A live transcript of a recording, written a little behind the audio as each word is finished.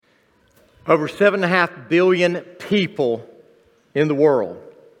Over 7.5 billion people in the world.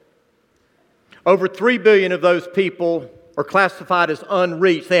 Over 3 billion of those people are classified as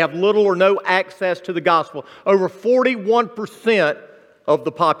unreached. They have little or no access to the gospel. Over 41% of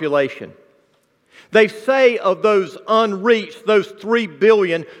the population. They say of those unreached, those 3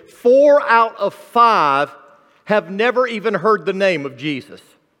 billion, 4 out of 5 have never even heard the name of Jesus.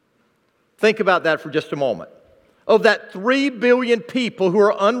 Think about that for just a moment. Of that 3 billion people who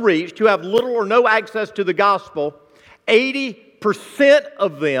are unreached, who have little or no access to the gospel, 80%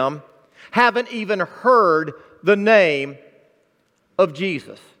 of them haven't even heard the name of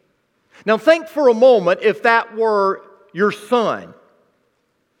Jesus. Now think for a moment if that were your son,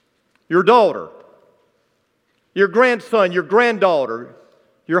 your daughter, your grandson, your granddaughter,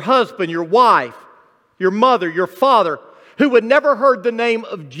 your husband, your wife, your mother, your father, who had never heard the name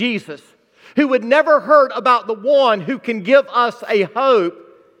of Jesus, who had never heard about the one who can give us a hope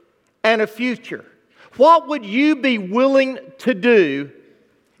and a future. What would you be willing to do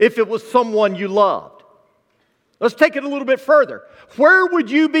if it was someone you loved? Let's take it a little bit further. Where would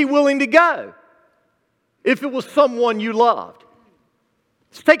you be willing to go if it was someone you loved?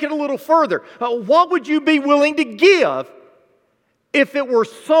 Let's take it a little further. What would you be willing to give if it were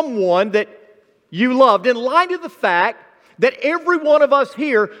someone that you loved? In light of the fact that every one of us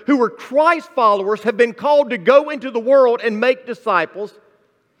here who are Christ followers have been called to go into the world and make disciples,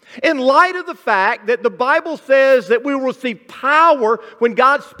 in light of the fact that the Bible says that we will receive power when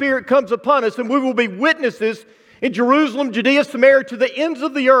God's Spirit comes upon us and we will be witnesses in Jerusalem, Judea, Samaria, to the ends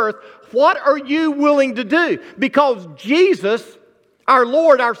of the earth, what are you willing to do? Because Jesus, our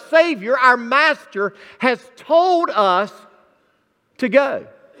Lord, our Savior, our Master, has told us to go.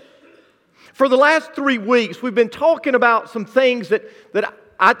 For the last 3 weeks, we've been talking about some things that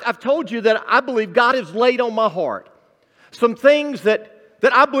I've told you that I believe God has laid on my heart. Some things that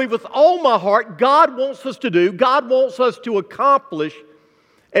I believe with all my heart God wants us to do, God wants us to accomplish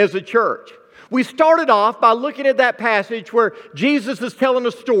as a church. We started off by looking at that passage where Jesus is telling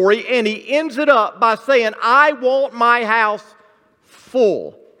a story and he ends it up by saying, I want my house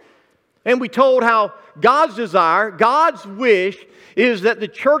full. And we told how God's desire, God's wish is that the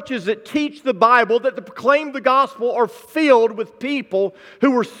churches that teach the Bible, that proclaim the gospel, are filled with people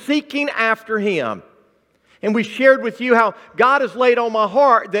who are seeking after Him. And we shared with you how God has laid on my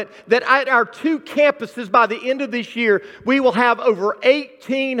heart that at our 2 campuses by the end of this year, we will have over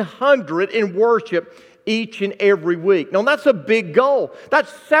 1,800 in worship each and every week. Now that's a big goal.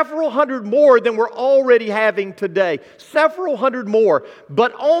 That's several hundred more than we're already having today. Several hundred more.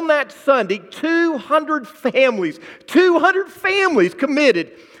 But on that Sunday, 200 families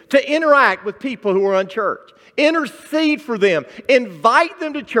committed to interact with people who are unchurched. Intercede for them, invite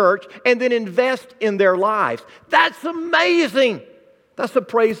them to church, and then invest in their lives. That's amazing. That's a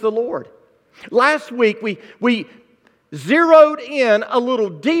praise the Lord. Last week, we zeroed in a little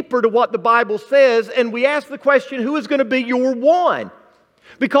deeper to what the Bible says, and we asked the question, who is going to be your one?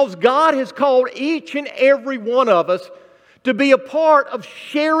 Because God has called each and every one of us to be a part of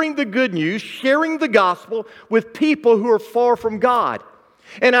sharing the good news, sharing the gospel with people who are far from God.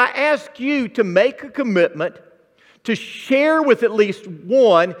 And I ask you to make a commitment to share with at least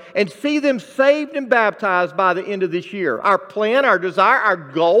one and see them saved and baptized by the end of this year. Our plan, our desire, our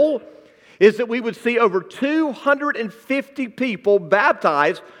goal is that we would see over 250 people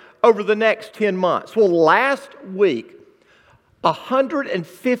baptized over the next 10 months. Well, last week,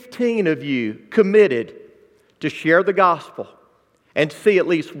 115 of you committed to share the gospel and see at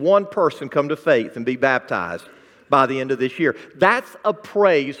least one person come to faith and be baptized by the end of this year. That's a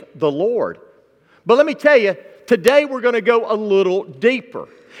praise the Lord. But let me tell you, today we're going to go a little deeper.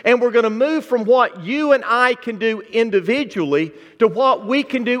 And we're going to move from what you and I can do individually to what we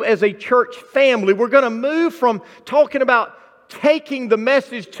can do as a church family. We're going to move from talking about taking the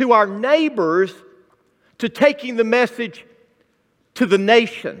message to our neighbors to taking the message to the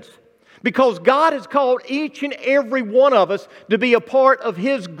nations. Because God has called each and every one of us to be a part of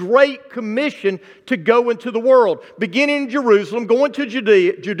His great commission to go into the world. Beginning in Jerusalem, going to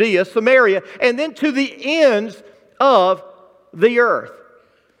Judea, Samaria, and then to the ends of the earth.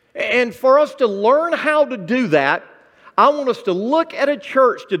 And for us to learn how to do that, I want us to look at a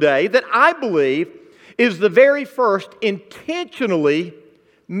church today that I believe is the very first intentionally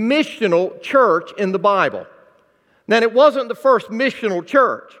missional church in the Bible. Now, it wasn't the first missional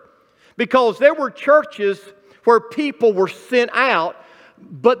church, because there were churches where people were sent out,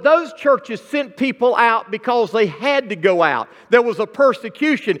 but those churches sent people out because they had to go out. There was a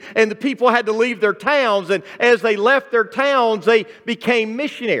persecution, and the people had to leave their towns, and as they left their towns, they became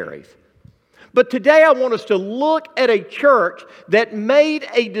missionaries. But today I want us to look at a church that made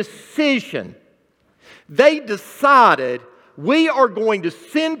a decision. They decided, we are going to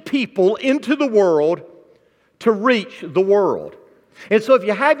send people into the world to reach the world. And so if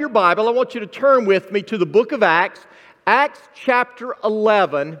you have your Bible, I want you to turn with me to the book of Acts, Acts chapter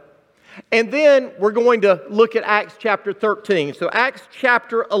 11, and then we're going to look at Acts chapter 13. So Acts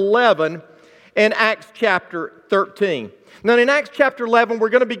chapter 11 and Acts chapter 13. Now in Acts chapter 11, we're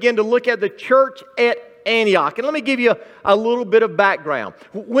going to begin to look at the church at Antioch. And let me give you a little bit of background.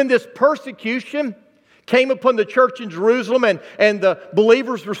 When this persecution came upon the church in Jerusalem and the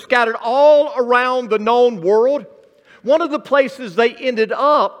believers were scattered all around the known world, one of the places they ended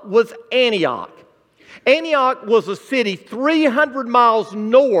up was Antioch. Antioch was a city 300 miles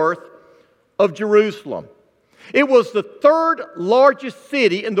north of Jerusalem. It was the third largest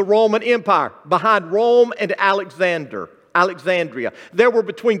city in the Roman Empire, behind Rome and Alexandria. There were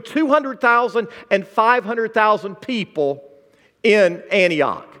between 200,000 and 500,000 people in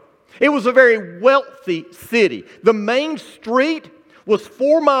Antioch. It was a very wealthy city. The main street was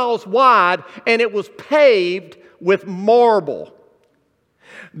 4 miles wide and it was paved with marble.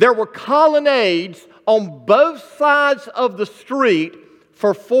 There were colonnades on both sides of the street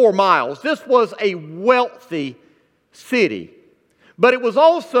for 4 miles. This was a wealthy city, but it was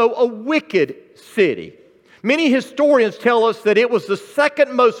also a wicked city. Many historians tell us that it was the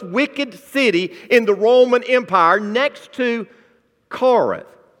second most wicked city in the Roman Empire, next to Corinth.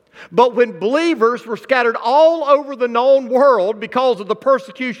 But when believers were scattered all over the known world because of the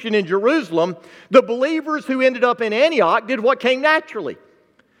persecution in Jerusalem, the believers who ended up in Antioch did what came naturally.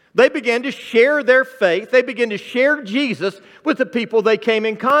 They began to share their faith. They began to share Jesus with the people they came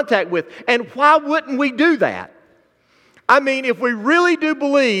in contact with. And why wouldn't we do that? I mean, if we really do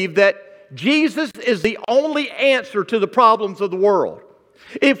believe that Jesus is the only answer to the problems of the world,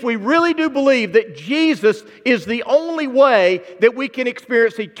 if we really do believe that Jesus is the only way that we can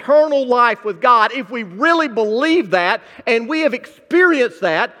experience eternal life with God, if we really believe that and we have experienced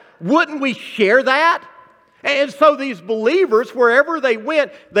that, wouldn't we share that? And so these believers, wherever they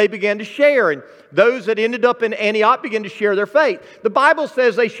went, they began to share. And those that ended up in Antioch began to share their faith. The Bible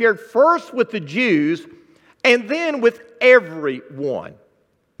says they shared first with the Jews and then with everyone.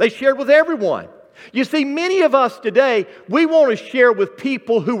 They shared with everyone. You see, many of us today, we want to share with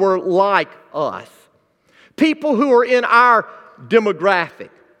people who are like us. People who are in our demographic.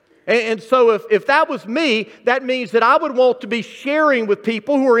 And so if that was me, that means that I would want to be sharing with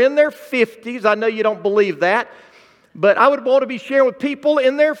people who are in their 50s. I know you don't believe that. But I would want to be sharing with people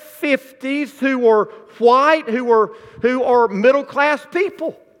in their 50s who are white, who are middle-class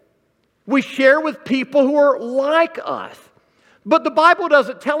people. We share with people who are like us. But the Bible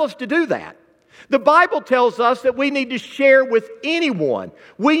doesn't tell us to do that. The Bible tells us that we need to share with anyone.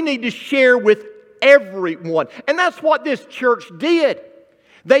 We need to share with everyone. And that's what this church did.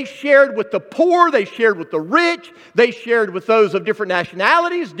 They shared with the poor, they shared with the rich, they shared with those of different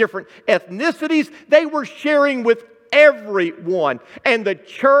nationalities, different ethnicities. They were sharing with everyone. And the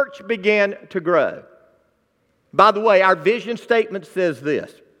church began to grow. By the way, our vision statement says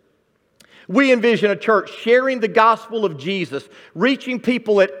this. We envision a church sharing the gospel of Jesus, reaching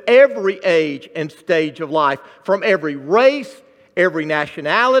people at every age and stage of life, from every race, every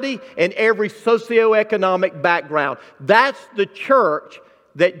nationality, and every socioeconomic background. That's the church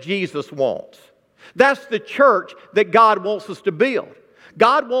that Jesus wants. That's the church that God wants us to build.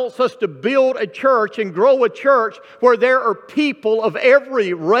 God wants us to build a church and grow a church where there are people of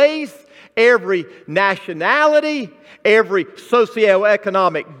every race, every nationality, every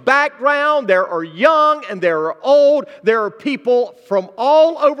socioeconomic background. There are young and there are old. There are people from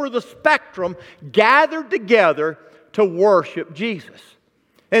all over the spectrum gathered together to worship Jesus.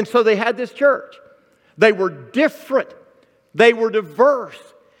 And so they had this church. They were different. They were diverse.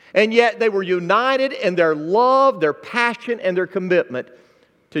 And yet they were united in their love, their passion, and their commitment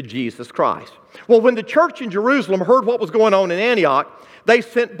to Jesus Christ. Well, when the church in Jerusalem heard what was going on in Antioch, they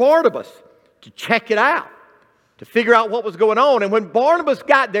sent Barnabas to check it out, to figure out what was going on. And when Barnabas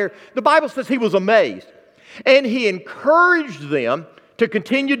got there, the Bible says he was amazed. And he encouraged them to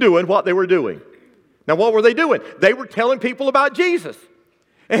continue doing what they were doing. Now, what were they doing? They were telling people about Jesus.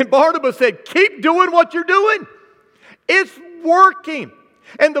 And Barnabas said, keep doing what you're doing. It's working.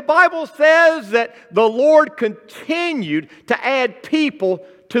 And the Bible says that the Lord continued to add people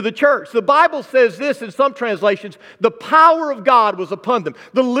to the church. The Bible says this in some translations, the power of God was upon them.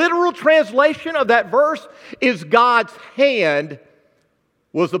 The literal translation of that verse is God's hand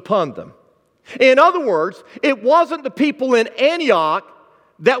was upon them. In other words, it wasn't the people in Antioch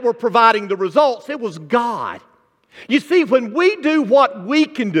that were providing the results. It was God. You see, when we do what we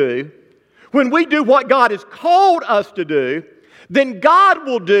can do, when we do what God has called us to do, then God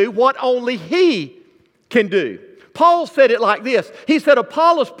will do what only He can do. Paul said it like this. He said,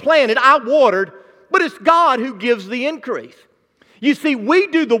 Apollos planted, I watered, but it's God who gives the increase. You see, we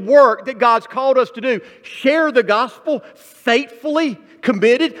do the work that God's called us to do. Share the gospel faithfully,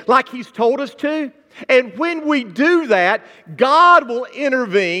 committed, like He's told us to. And when we do that, God will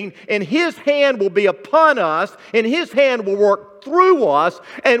intervene, and His hand will be upon us, and His hand will work through us,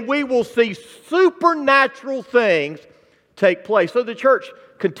 and we will see supernatural things take place. So the church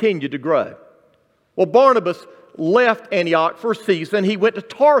continued to grow. Well, Barnabas left Antioch for a season. He went to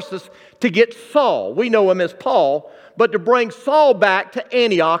Tarsus to get Saul. We know him as Paul, but to bring Saul back to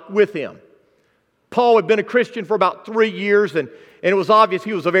Antioch with him. Paul had been a Christian for about 3 years, and it was obvious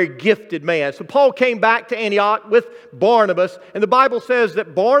he was a very gifted man. So Paul came back to Antioch with Barnabas, and the Bible says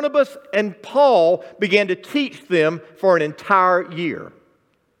that Barnabas and Paul began to teach them for an entire year.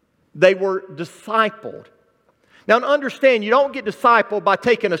 They were discipled. Now understand, you don't get discipled by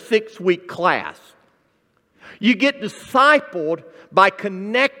taking a 6-week class. You get discipled by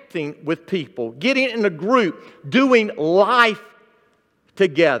connecting with people, getting in a group, doing life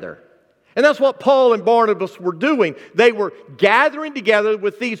together. And that's what Paul and Barnabas were doing. They were gathering together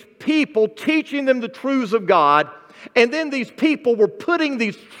with these people, teaching them the truths of God, and then these people were putting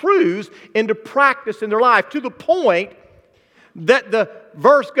these truths into practice in their life, to the point that the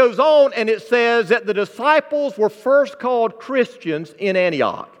verse goes on and it says that the disciples were first called Christians in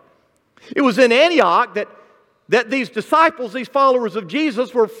Antioch. It was in Antioch that these disciples, these followers of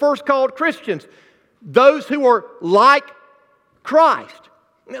Jesus, were first called Christians. Those who are like Christ.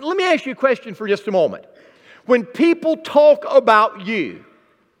 Now, let me ask you a question for just a moment. When people talk about you,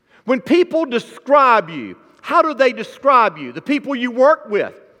 when people describe you, how do they describe you? The people you work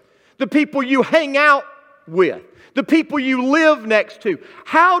with, the people you hang out with, the people you live next to.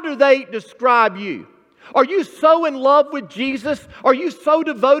 How do they describe you? Are you so in love with Jesus? Are you so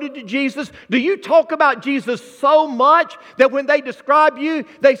devoted to Jesus? Do you talk about Jesus so much that when they describe you,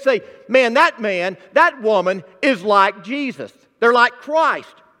 they say, man, that woman is like Jesus. They're like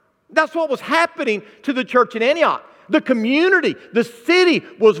Christ. That's what was happening to the church in Antioch. The community, the city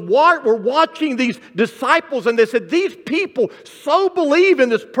were watching these disciples, and they said, these people so believe in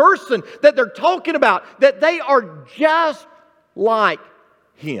this person that they're talking about that they are just like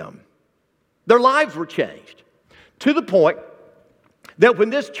Him. Their lives were changed to the point that when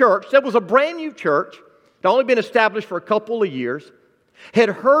this church, that was a brand new church, had only been established for a couple of years, had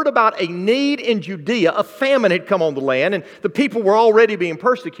heard about a need in Judea. A famine had come on the land, and the people were already being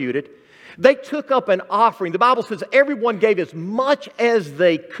persecuted. They took up an offering. The Bible says everyone gave as much as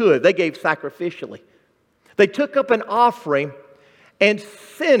they could. They gave sacrificially. They took up an offering and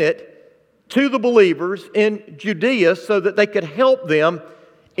sent it to the believers in Judea so that they could help them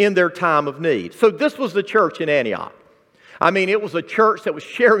in their time of need. So this was the church in Antioch. I mean, it was a church that was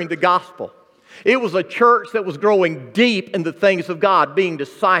sharing the gospel. It was a church that was growing deep in the things of God, being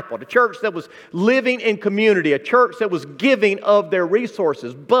discipled. A church that was living in community. A church that was giving of their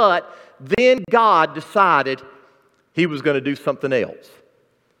resources. But then God decided He was going to do something else.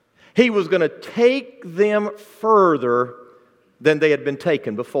 He was going to take them further than they had been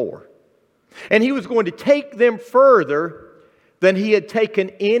taken before. And He was going to take them further than He had taken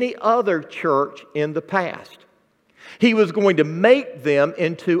any other church in the past. He was going to make them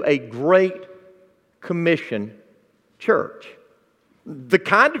into a Great Commission church. The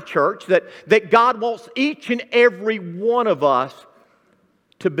kind of church that God wants each and every one of us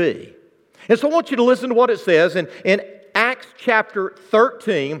to be. And so I want you to listen to what it says in Acts chapter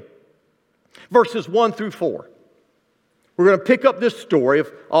 13, verses 1 through 4. We're going to pick up this story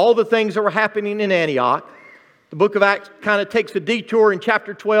of all the things that were happening in Antioch. The book of Acts kind of takes a detour in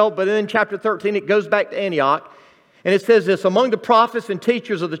chapter 12, but then in chapter 13 it goes back to Antioch. And it says this, among the prophets and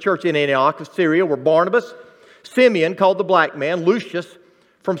teachers of the church in Antioch of Syria were Barnabas, Simeon, called the black man, Lucius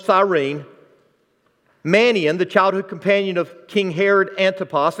from Cyrene, Manaen, the childhood companion of King Herod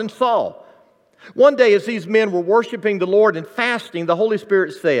Antipas, and Saul. One day as these men were worshiping the Lord and fasting, the Holy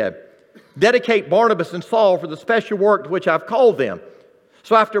Spirit said, dedicate Barnabas and Saul for the special work to which I've called them.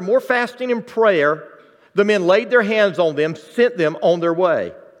 So after more fasting and prayer, the men laid their hands on them, sent them on their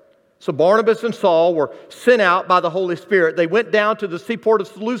way. So Barnabas and Saul were sent out by the Holy Spirit. They went down to the seaport of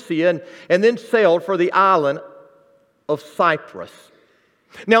Seleucia and then sailed for the island of Cyprus.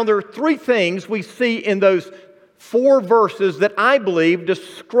 Now there are three things we see in those 4 verses that I believe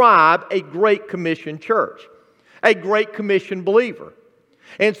describe a Great Commission church, a Great Commission believer.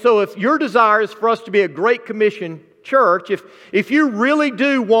 And so if your desire is for us to be a Great Commission church, if you really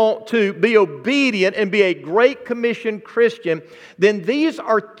do want to be obedient and be a Great Commission Christian, then these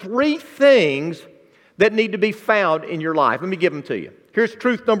are 3 things that need to be found in your life. Let me give them to you. Here's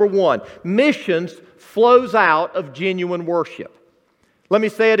truth number 1. Missions flows out of genuine worship. Let me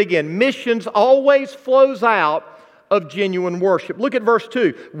say it again. Missions always flows out of genuine worship. Look at verse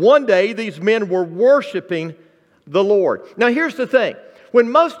 2. One day these men were worshiping the Lord. Now here's the thing. When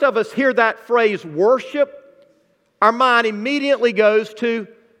most of us hear that phrase worship, our mind immediately goes to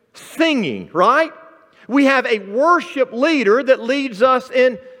singing, right? We have a worship leader that leads us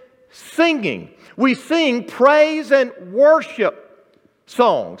in singing. We sing praise and worship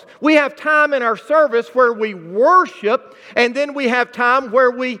songs. We have time in our service where we worship, and then we have time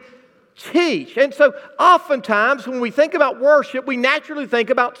where we teach. And so oftentimes when we think about worship, we naturally think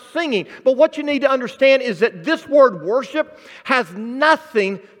about singing. But what you need to understand is that this word worship has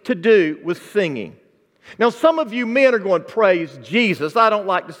nothing to do with singing. Now some of you men are going, praise Jesus, I don't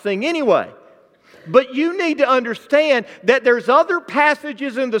like to sing anyway. But you need to understand that there's other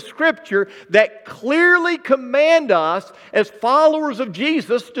passages in the Scripture that clearly command us as followers of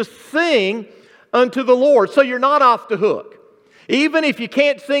Jesus to sing unto the Lord. So you're not off the hook. Even if you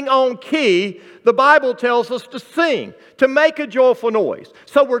can't sing on key, the Bible tells us to sing, to make a joyful noise.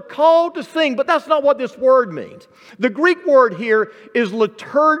 So we're called to sing, but that's not what this word means. The Greek word here is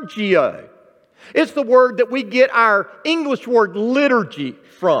liturgio. It's the word that we get our English word liturgy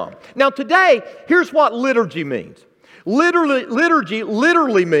from. Now today, here's what liturgy means. Liturgy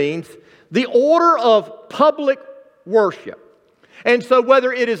literally means the order of public worship. And so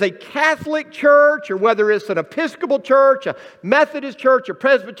whether it is a Catholic church or whether it's an Episcopal church, a Methodist church, a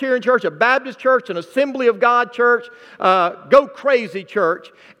Presbyterian church, a Baptist church, an Assembly of God church, go crazy church,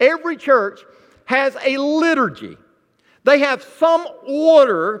 every church has a liturgy. They have some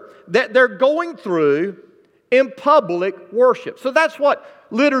order that they're going through in public worship. So that's what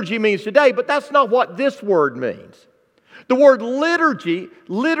liturgy means today, but that's not what this word means. The word liturgy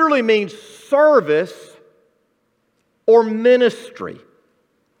literally means service or ministry.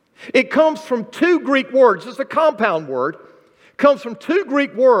 It comes from 2 Greek words. It's a compound word. It comes from 2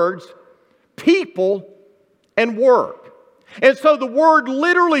 Greek words, people and work. And so the word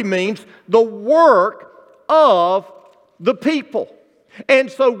literally means the work of the people.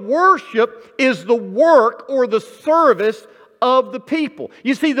 And so worship is the work or the service of the people.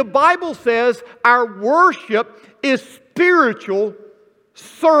 You see, the Bible says our worship is spiritual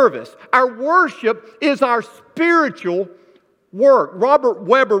service. Our worship is our spiritual work. Robert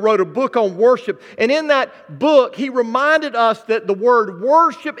Weber wrote a book on worship, and in that book he reminded us that the word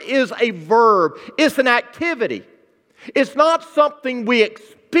worship is a verb. It's an activity. It's not something we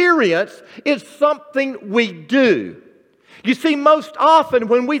experience, it's something we do. You see, most often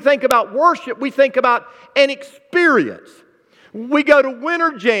when we think about worship, we think about an experience. We go to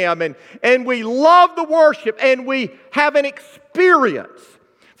Winter Jam and we love the worship and we have an experience.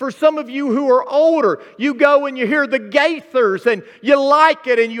 For some of you who are older, you go and you hear the Gaithers and you like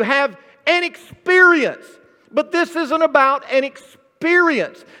it and you have an experience. But this isn't about an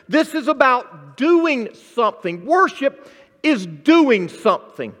experience. This is about doing something. Worship is doing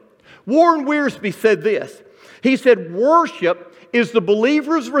something. Warren Wiersbe said this. He said, worship is the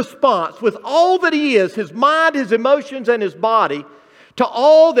believer's response with all that he is, his mind, his emotions, and his body, to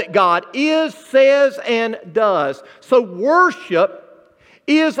all that God is, says, and does. So worship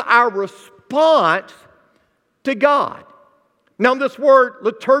is our response to God. Now this word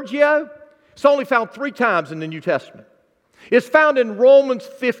liturgio, it's only found 3 times in the New Testament. It's found in Romans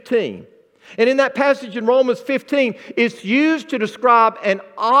 15. And in that passage in Romans 15, it's used to describe an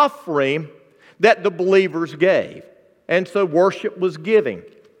offering that the believers gave. And so worship was giving.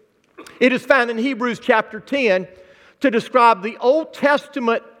 It is found in Hebrews chapter 10 to describe the Old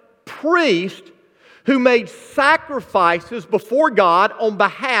Testament priest who made sacrifices before God on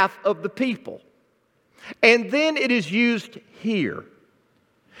behalf of the people. And then it is used here.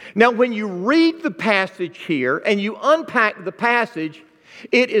 Now, when you read the passage here and you unpack the passage,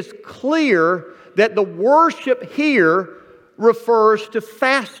 it is clear that the worship here refers to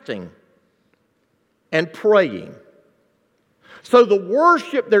fasting and praying. So the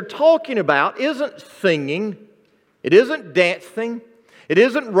worship they're talking about isn't singing, it isn't dancing, it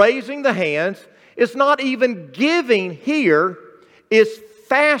isn't raising the hands, it's not even giving here, it's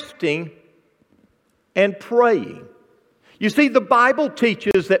fasting and praying. You see, the Bible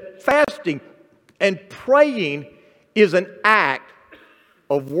teaches that fasting and praying is an act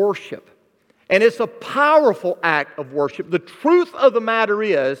of worship. And it's a powerful act of worship. The truth of the matter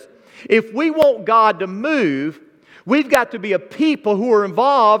is, if we want God to move, we've got to be a people who are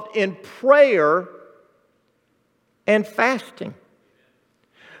involved in prayer and fasting.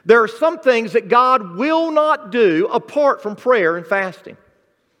 There are some things that God will not do apart from prayer and fasting.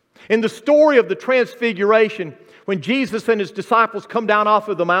 In the story of the Transfiguration, when Jesus and His disciples come down off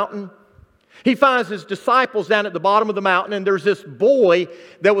of the mountain, He finds His disciples down at the bottom of the mountain, and there's this boy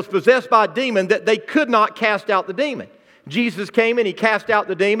that was possessed by a demon that they could not cast out the demon. Jesus came and He cast out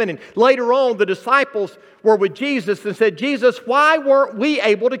the demon, and later on the disciples were with Jesus and said, Jesus, why weren't we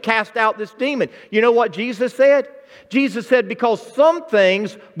able to cast out this demon? You know what Jesus said? Jesus said, because some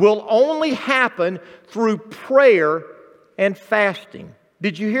things will only happen through prayer and fasting.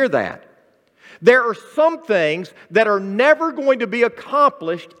 Did you hear that? There are some things that are never going to be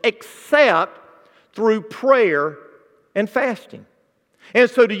accomplished except through prayer and fasting. And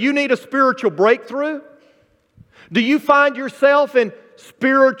so do you need a spiritual breakthrough? Do you find yourself in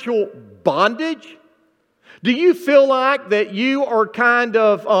spiritual bondage? Do you feel like that you are kind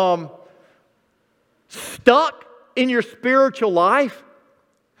of stuck in your spiritual life?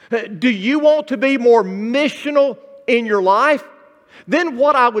 Do you want to be more missional in your life? Then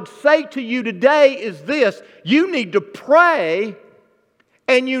what I would say to you today is this: you need to pray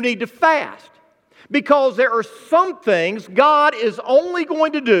and you need to fast. Because there are some things God is only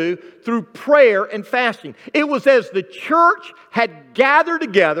going to do through prayer and fasting. It was as the church had gathered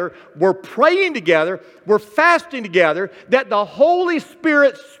together, were praying together, were fasting together, that the Holy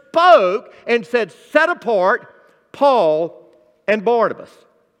Spirit spoke and said, set apart Paul and Barnabas.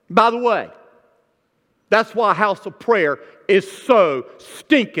 By the way, that's why House of Prayer is so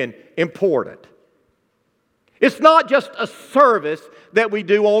stinking important. It's not just a service that we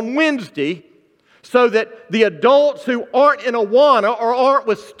do on Wednesday so that the adults who aren't in Awana or aren't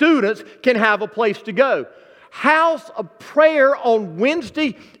with students can have a place to go. House of Prayer on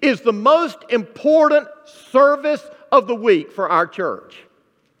Wednesday is the most important service of the week for our church.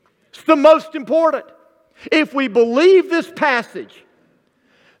 It's the most important. If we believe this passage,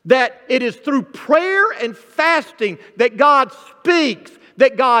 that it is through prayer and fasting that God speaks,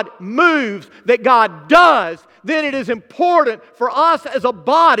 that God moves, that God does, then it is important for us as a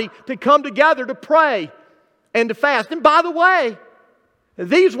body to come together to pray and to fast. And by the way,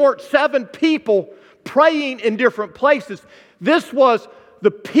 these weren't 7 people praying in different places. This was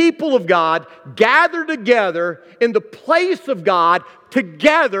the people of God gathered together in the place of God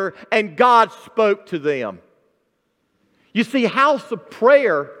together, and God spoke to them. You see, House of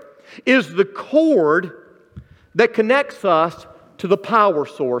Prayer is the cord that connects us to the power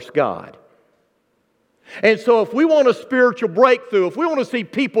source, God. And so if we want a spiritual breakthrough, if we want to see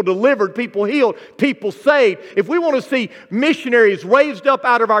people delivered, people healed, people saved, if we want to see missionaries raised up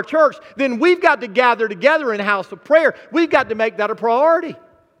out of our church, then we've got to gather together in House of Prayer. We've got to make that a priority.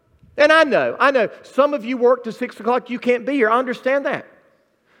 And I know, some of you work to 6 o'clock, you can't be here. I understand that.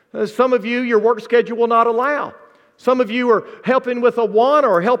 Some of you, your work schedule will not allow. Some of you are helping with Awana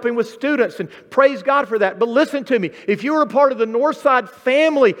or helping with students, and praise God for that. But listen to me. If you're a part of the Northside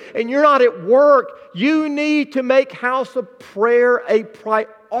family and you're not at work, you need to make House of Prayer a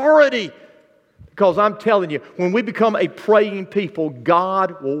priority. Because I'm telling you, when we become a praying people,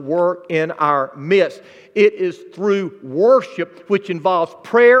 God will work in our midst. It is through worship, which involves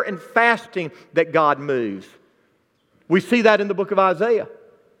prayer and fasting, that God moves. We see that in the book of Isaiah.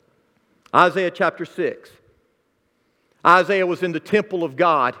 Isaiah chapter 6. Isaiah was in the temple of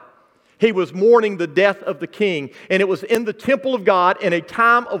God. He was mourning the death of the king. And it was in the temple of God in a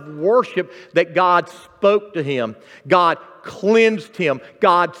time of worship that God spoke to him. God cleansed him.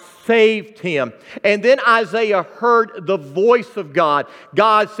 God saved him. And then Isaiah heard the voice of God.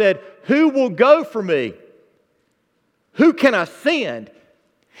 God said, "Who will go for me? Who can I send?"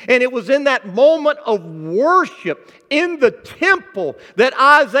 And it was in that moment of worship in the temple that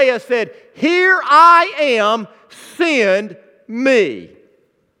Isaiah said, "Here I am, send me."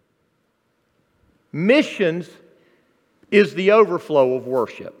 Missions is the overflow of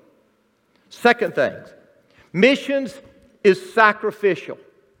worship. Second thing, missions is sacrificial.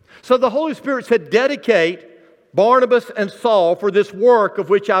 So the Holy Spirit said, dedicate Barnabas and Saul for this work of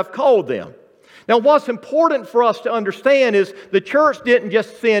which I've called them. Now, what's important for us to understand is the church didn't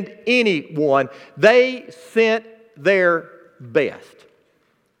just send anyone. They sent their best.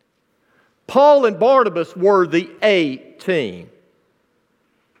 Paul and Barnabas were the A team.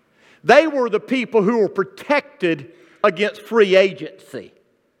 They were the people who were protected against free agency.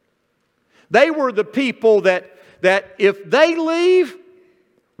 They were the people that if they leave,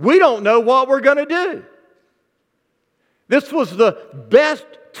 we don't know what we're going to do. This was the best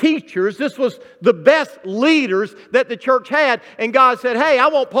teachers. This was the best leaders that the church had. And God said, "Hey, I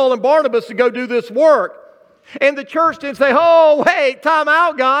want Paul and Barnabas to go do this work." And the church didn't say, "Oh, hey, time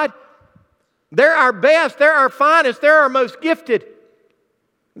out, God. They're our best, they're our finest, they're our most gifted.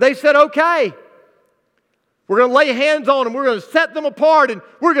 They said, okay, we're going to lay hands on them, we're going to set them apart, and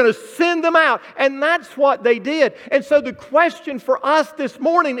we're going to send them out. And that's what they did. And so the question for us this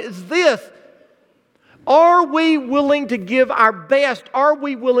morning is this: are we willing to give our best? Are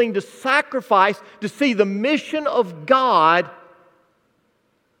we willing to sacrifice to see the mission of God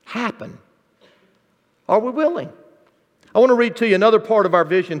happen? Are we willing? I want to read to you another part of our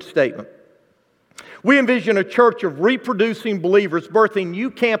vision statement. We envision a church of reproducing believers, birthing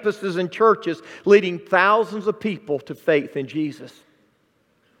new campuses and churches, leading thousands of people to faith in Jesus.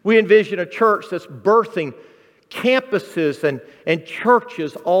 We envision a church that's birthing campuses and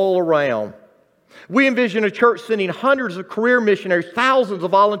churches all around. We envision a church sending hundreds of career missionaries, thousands of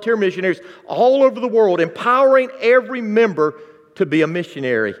volunteer missionaries all over the world, empowering every member to be a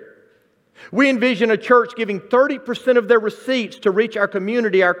missionary. We envision a church giving 30% of their receipts to reach our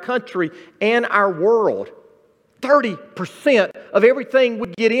community, our country, and our world. 30% of everything we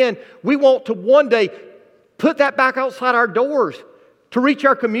get in, we want to one day put that back outside our doors to reach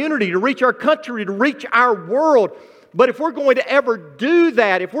our community, to reach our country, to reach our world. But if we're going to ever do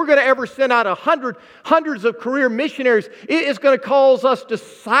that, if we're going to ever send out hundreds of career missionaries, it is going to cause us to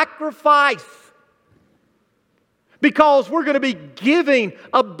sacrifice. Because we're going to be giving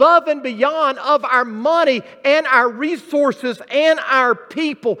above and beyond of our money and our resources and our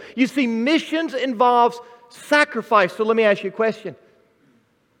people. You see, missions involves sacrifice. So let me ask you a question.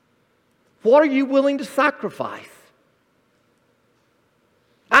 What are you willing to sacrifice?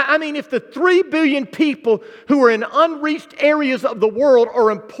 I mean, if the 3 billion people who are in unreached areas of the world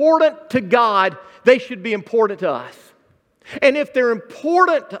are important to God, they should be important to us. And if they're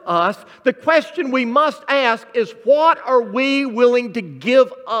important to us, the question we must ask is, what are we willing to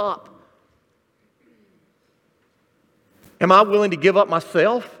give up? Am I willing to give up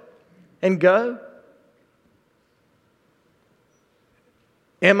myself and go?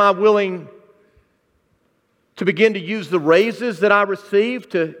 Am I willing to begin to use the raises that I receive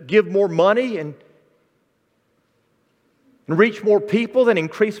to give more money and reach more people and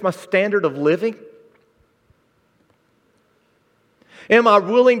increase my standard of living? Am I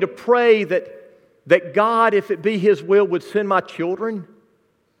willing to pray that God, if it be His will, would send my children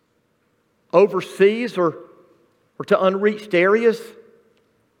overseas or to unreached areas?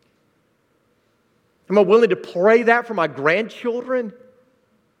 Am I willing to pray that for my grandchildren?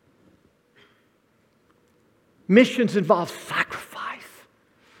 Missions involve sacrifice.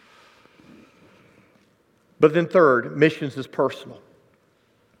 But then third, missions is personal.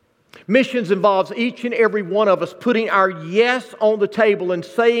 Missions involves each and every one of us putting our yes on the table and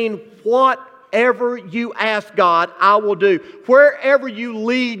saying, whatever you ask God, I will do. Wherever you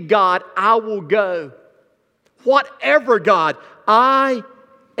lead, God, I will go. Whatever, God, I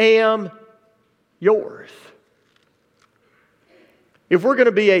am yours. If we're going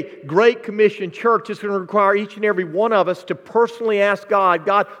to be a Great Commission church, it's going to require each and every one of us to personally ask God,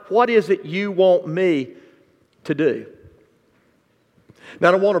 God, what is it you want me to do?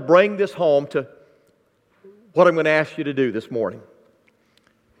 Now, I want to bring this home to what I'm going to ask you to do this morning.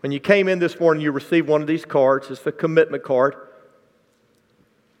 When you came in this morning, you received one of these cards. It's a commitment card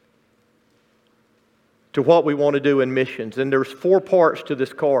to what we want to do in missions. And there's 4 parts to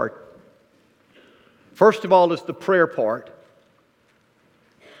this card. First of all is the prayer part.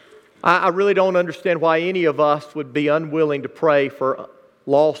 I really don't understand why any of us would be unwilling to pray for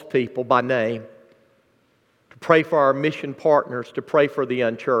lost people by name, to pray for our mission partners, to pray for the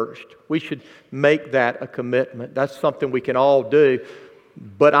unchurched. We should make that a commitment. That's something we can all do.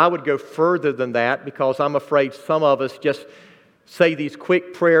 But I would go further than that, because I'm afraid some of us just say these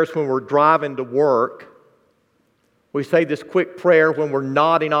quick prayers when we're driving to work. We say this quick prayer when we're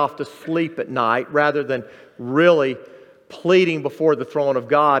nodding off to sleep at night rather than really pleading before the throne of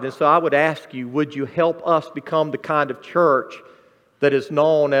God. And so I would ask you, would you help us become the kind of church that is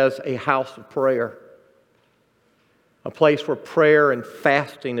known as a house of prayer? A place where prayer and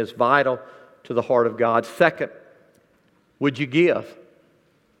fasting is vital to the heart of God. Second, would you give?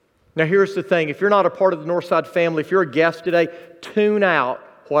 Now here's the thing. If you're not a part of the Northside family, if you're a guest today, tune out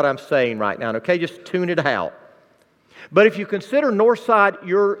what I'm saying right now, okay? Just tune it out. But if you consider Northside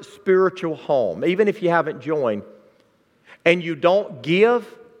your spiritual home, even if you haven't joined, and you don't give,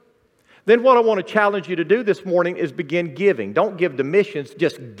 then what I want to challenge you to do this morning is begin giving. Don't give to missions,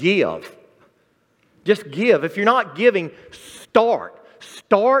 just give. Just give. If you're not giving, start.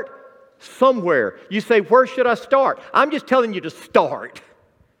 Start somewhere. You say, where should I start? I'm just telling you to start.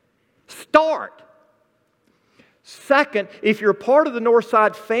 Start. Second, if you're part of the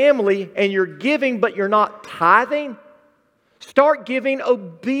Northside family and you're giving but you're not tithing, start giving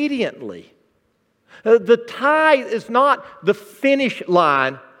obediently. The tithe is not the finish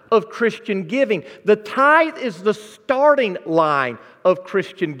line of Christian giving. The tithe is the starting line of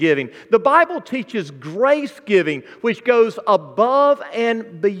Christian giving. The Bible teaches grace giving, which goes above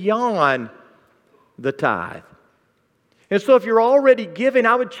and beyond the tithe. And so if you're already giving,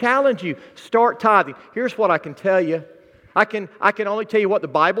 I would challenge you, start tithing. Here's what I can tell you. I can only tell you what the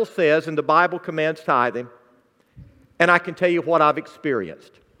Bible says, and the Bible commands tithing. And I can tell you what I've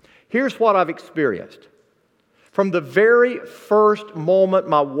experienced. Here's what I've experienced. From the very first moment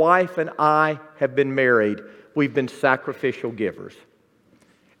my wife and I have been married, we've been sacrificial givers.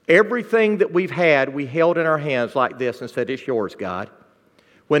 Everything that we've had, we held in our hands like this and said, "It's yours, God.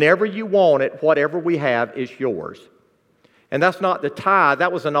 Whenever you want it, whatever we have is yours." And that's not the tithe,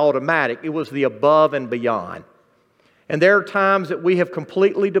 that was an automatic. It was the above and beyond. And there are times that we have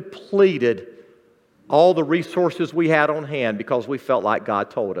completely depleted all the resources we had on hand because we felt like God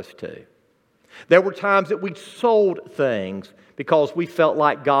told us to. There were times that we sold things because we felt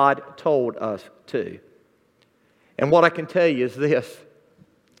like God told us to. And what I can tell you is this.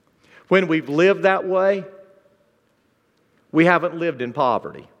 When we've lived that way, we haven't lived in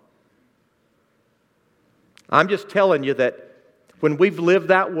poverty. I'm just telling you that when we've lived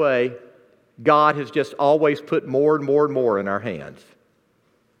that way, God has just always put more and more and more in our hands.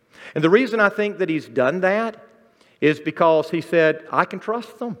 And the reason I think that He's done that is because He said, I can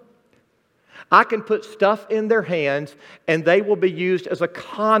trust them. I can put stuff in their hands and they will be used as a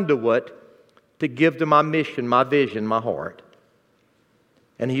conduit to give to my mission, my vision, my heart.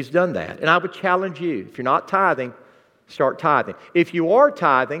 And He's done that. And I would challenge you, if you're not tithing, start tithing. If you are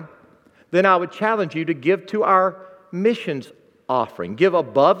tithing, then I would challenge you to give to our missions offering. Give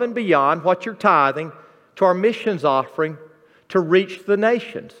above and beyond what you're tithing to our missions offering to reach the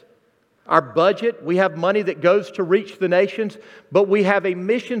nations. Our budget, we have money that goes to reach the nations, but we have a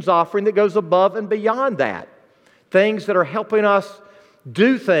missions offering that goes above and beyond that. Things that are helping us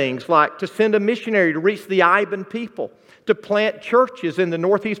do things like to send a missionary to reach the Iban people, to plant churches in the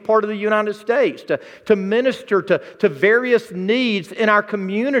northeast part of the United States, to minister to various needs in our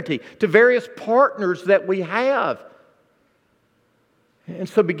community, to various partners that we have. And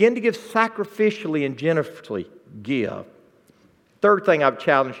so begin to give sacrificially and generously give. Third thing I've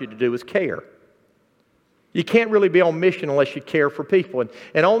challenged you to do is care. You can't really be on mission unless you care for people.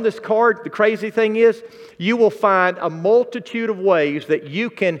 And on this card, the crazy thing is, you will find a multitude of ways that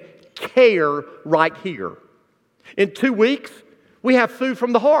you can care right here. In 2 weeks, we have Food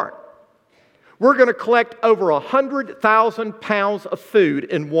from the Heart. We're going to collect over 100,000 pounds of food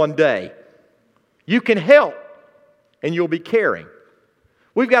in one day. You can help, and you'll be caring.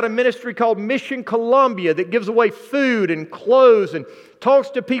 We've got a ministry called Mission Columbia that gives away food and clothes and talks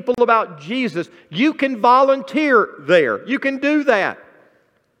to people about Jesus. You can volunteer there. You can do that.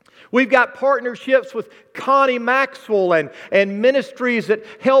 We've got partnerships with Connie Maxwell and ministries that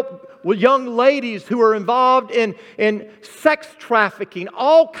help young ladies who are involved in sex trafficking,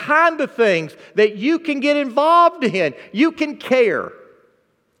 all kinds of things that you can get involved in. You can care.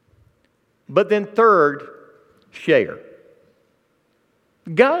 But then third, share.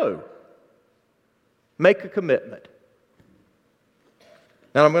 Go. Make a commitment.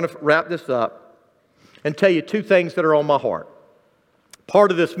 Now I'm going to wrap this up and tell you 2 things that are on my heart. Part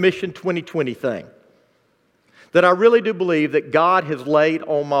of this Mission 2020 thing that I really do believe that God has laid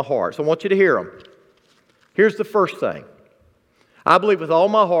on my heart. So I want you to hear them. Here's the first thing. I believe with all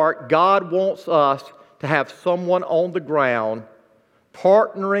my heart, God wants us to have someone on the ground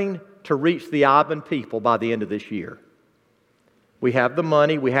partnering to reach the Iban people by the end of this year. We have the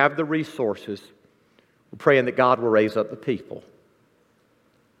money, we have the resources. We're praying that God will raise up the people.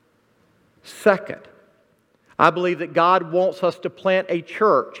 Second, I believe that God wants us to plant a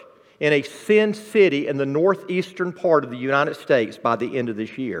church in a sin city in the northeastern part of the United States by the end of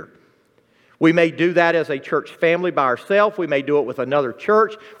this year. We may do that as a church family by ourselves. We may do it with another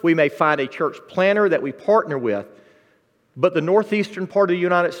church. We may find a church planner that we partner with. But the northeastern part of the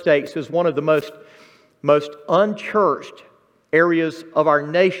United States is one of the most unchurched areas of our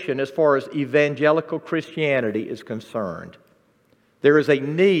nation as far as evangelical Christianity is concerned. There is a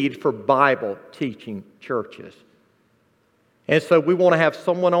need for Bible teaching churches. And so we want to have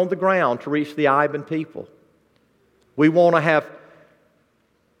someone on the ground to reach the Iban people. We want to have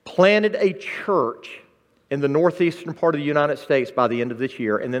planted a church in the northeastern part of the United States by the end of this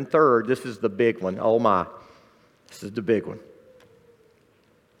year. And then third, this is the big one. Oh my, this is the big one.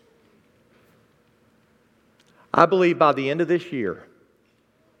 I believe by the end of this year,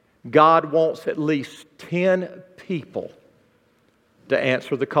 God wants at least 10 people to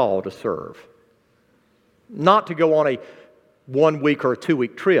answer the call to serve. Not to go on a 1 week or a 2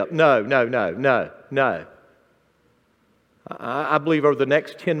 week trip. No. I believe over the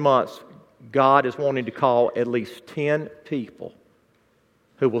next 10 months, God is wanting to call at least 10 people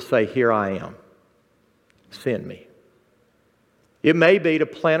who will say, here I am. Send me. It may be to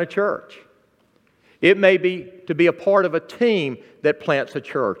plant a church. It may be to be a part of a team that plants a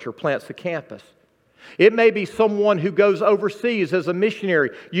church or plants a campus. It may be someone who goes overseas as a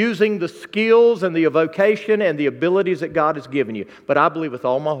missionary using the skills and the vocation and the abilities that God has given you. But I believe with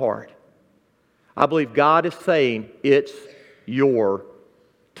all my heart, I believe God is saying it's your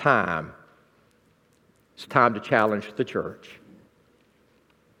time. It's time to challenge the church.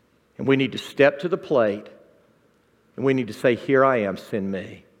 And we need to step to the plate and we need to say, here I am, send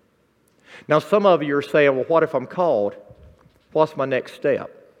me. Now some of you are saying, well, what if I'm called? What's my next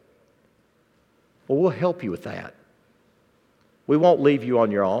step? Well, we'll help you with that. We won't leave you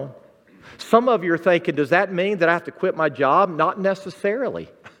on your own. Some of you are thinking, does that mean that I have to quit my job? Not necessarily.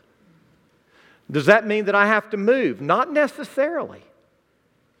 Does that mean that I have to move? Not necessarily.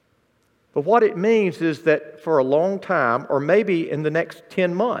 But what it means is that for a long time, or maybe in the next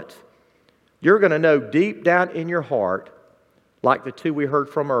 10 months, you're going to know deep down in your heart, like the two we heard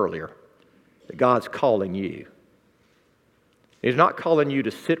from earlier, that God's calling you. He's not calling you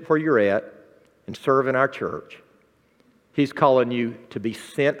to sit where you're at and serve in our church. He's calling you to be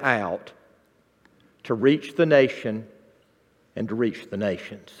sent out to reach the nation and to reach the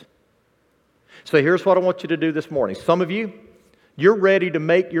nations. So here's what I want you to do this morning. Some of you, you're ready to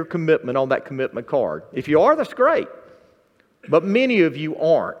make your commitment on that commitment card. If you are, that's great. But many of you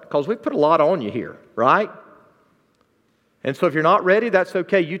aren't, because we put a lot on you here, right? And so if you're not ready, that's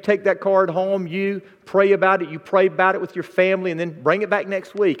okay. You take that card home, you pray about it, you pray about it with your family, and then bring it back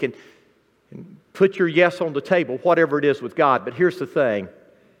next week and put your yes on the table, whatever it is with God. But here's the thing.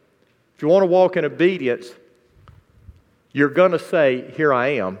 If you want to walk in obedience, you're going to say, here I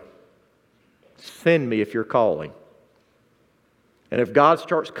am. Send me if you're calling. And if God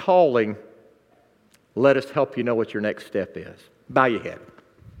starts calling, let us help you know what your next step is. Bow your head.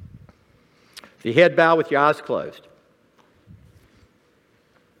 If your head bowed with your eyes closed.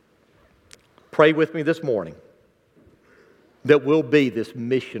 Pray with me this morning that we'll be this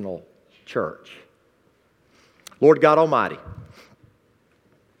missional church. Lord God Almighty,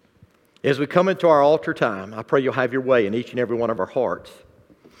 as we come into our altar time, I pray you'll have your way in each and every one of our hearts.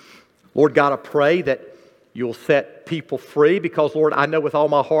 Lord God, I pray that you'll set people free because, Lord, I know with all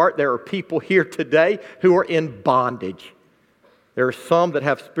my heart there are people here today who are in bondage. There are some that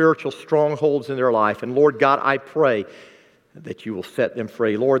have spiritual strongholds in their life. And Lord God, I pray that you will set them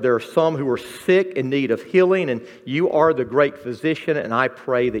free. Lord, there are some who are sick in need of healing, and you are the great physician, and I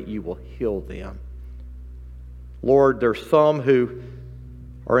pray that you will heal them. Lord, there are some who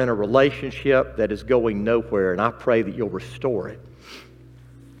are in a relationship that is going nowhere, and I pray that you'll restore it.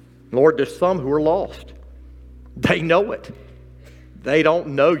 Lord, there's some who are lost. They know it. They don't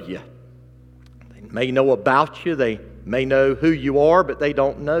know you. They may know about you. They may know who you are, but they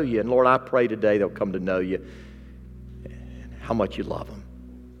don't know you. And Lord, I pray today they'll come to know you and how much you love them.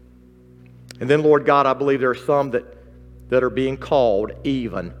 And then, Lord God, I believe there are some that are being called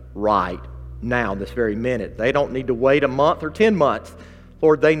even right now, this very minute. They don't need to wait a month or 10 months.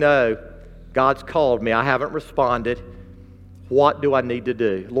 Lord, they know God's called me. I haven't responded. What do I need to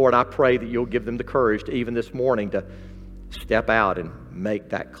do? Lord, I pray that you'll give them the courage to even this morning to step out and make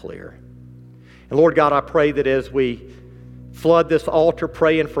that clear. And Lord God, I pray that as we flood this altar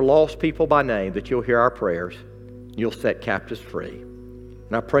praying for lost people by name, that you'll hear our prayers. You'll set captives free.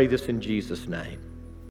 And I pray this in Jesus' name.